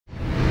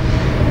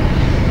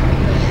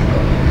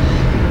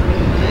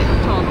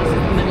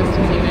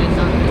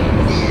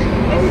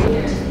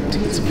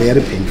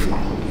very painful.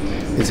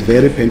 It's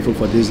very painful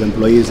for these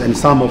employees, and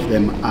some of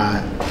them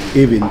are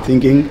even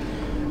thinking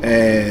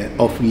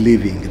of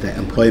leaving the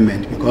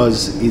employment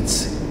because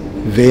it's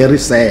very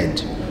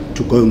sad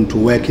to go to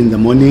work in the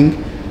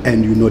morning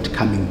and you're not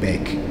coming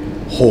back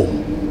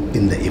home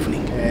in the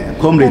evening.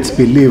 Comrades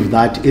believe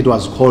that it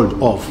was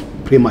called off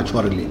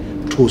prematurely,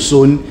 too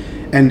soon,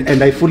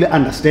 and I fully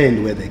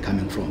understand where they're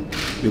coming from,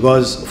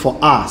 because for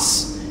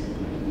us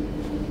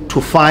to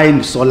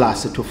find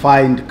solace, to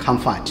find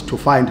comfort, to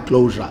find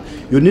closure,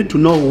 you need to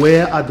know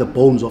where are the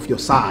bones of your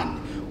son,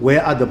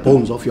 where are the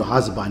bones of your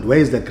husband, where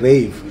is the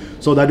grave,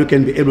 so that you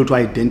can be able to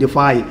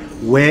identify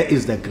where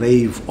is the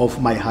grave of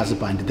my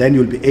husband. Then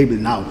you'll be able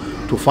now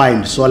to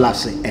find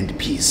solace and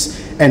peace.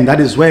 And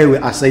that is where we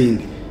are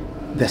saying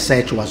the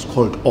search was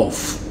called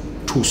off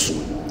too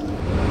soon.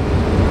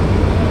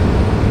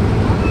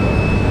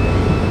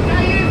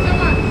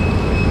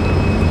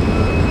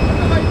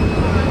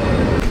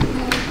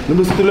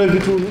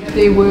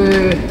 There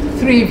were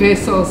 3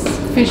 vessels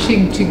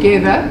fishing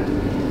together,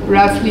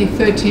 roughly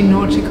 13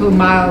 nautical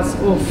miles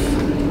off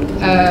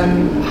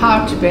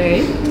Hout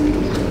Bay.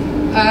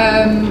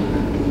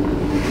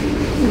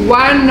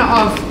 One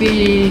of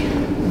the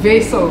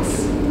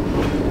vessels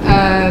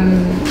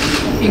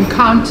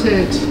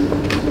encountered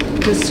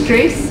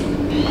distress,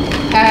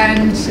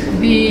 and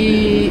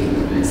the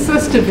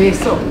sister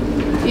vessel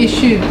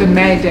issued the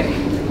mayday.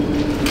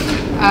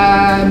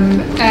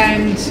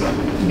 And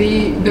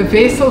the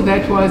vessel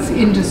that was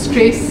in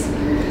distress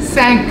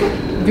sank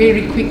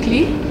very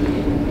quickly.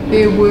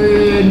 There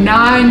were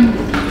 9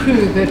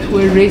 crew that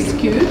were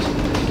rescued,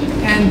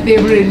 and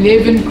there were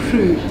 11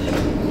 crew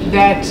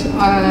that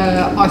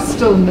are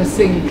still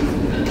missing,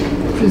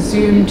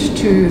 presumed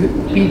to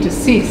be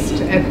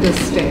deceased at this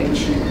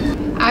stage.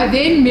 I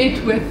then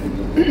met with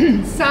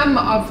some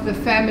of the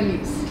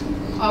families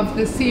of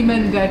the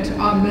seamen that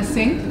are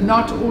missing.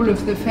 Not all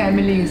of the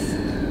families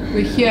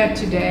were here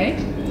today.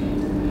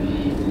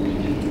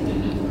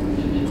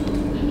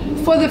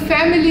 For the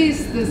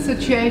families, the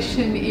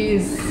situation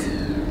is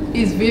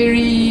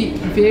very,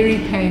 very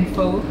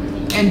painful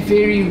and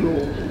very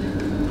raw.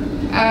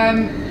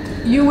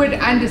 You would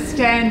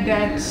understand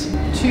that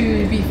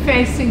to be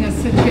facing a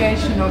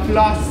situation of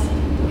loss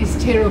is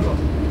terrible,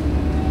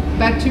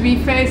 but to be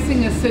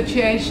facing a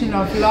situation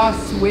of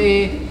loss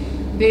where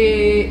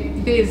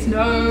there's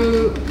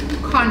no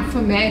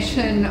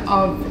confirmation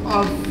of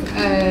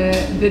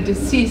the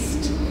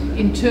deceased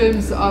in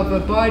terms of a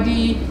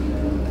body,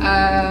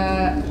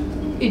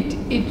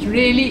 it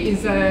really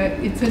is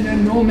it's an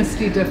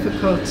enormously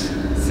difficult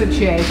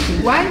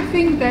situation. One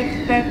thing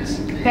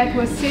that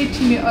was said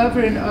to me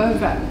over and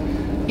over,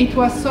 it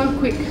was so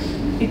quick,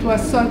 it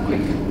was so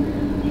quick.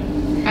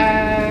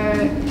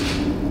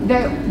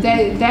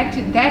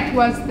 That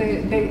was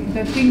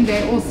the thing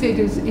they all said,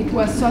 is it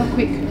was so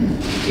quick,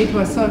 it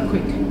was so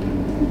quick.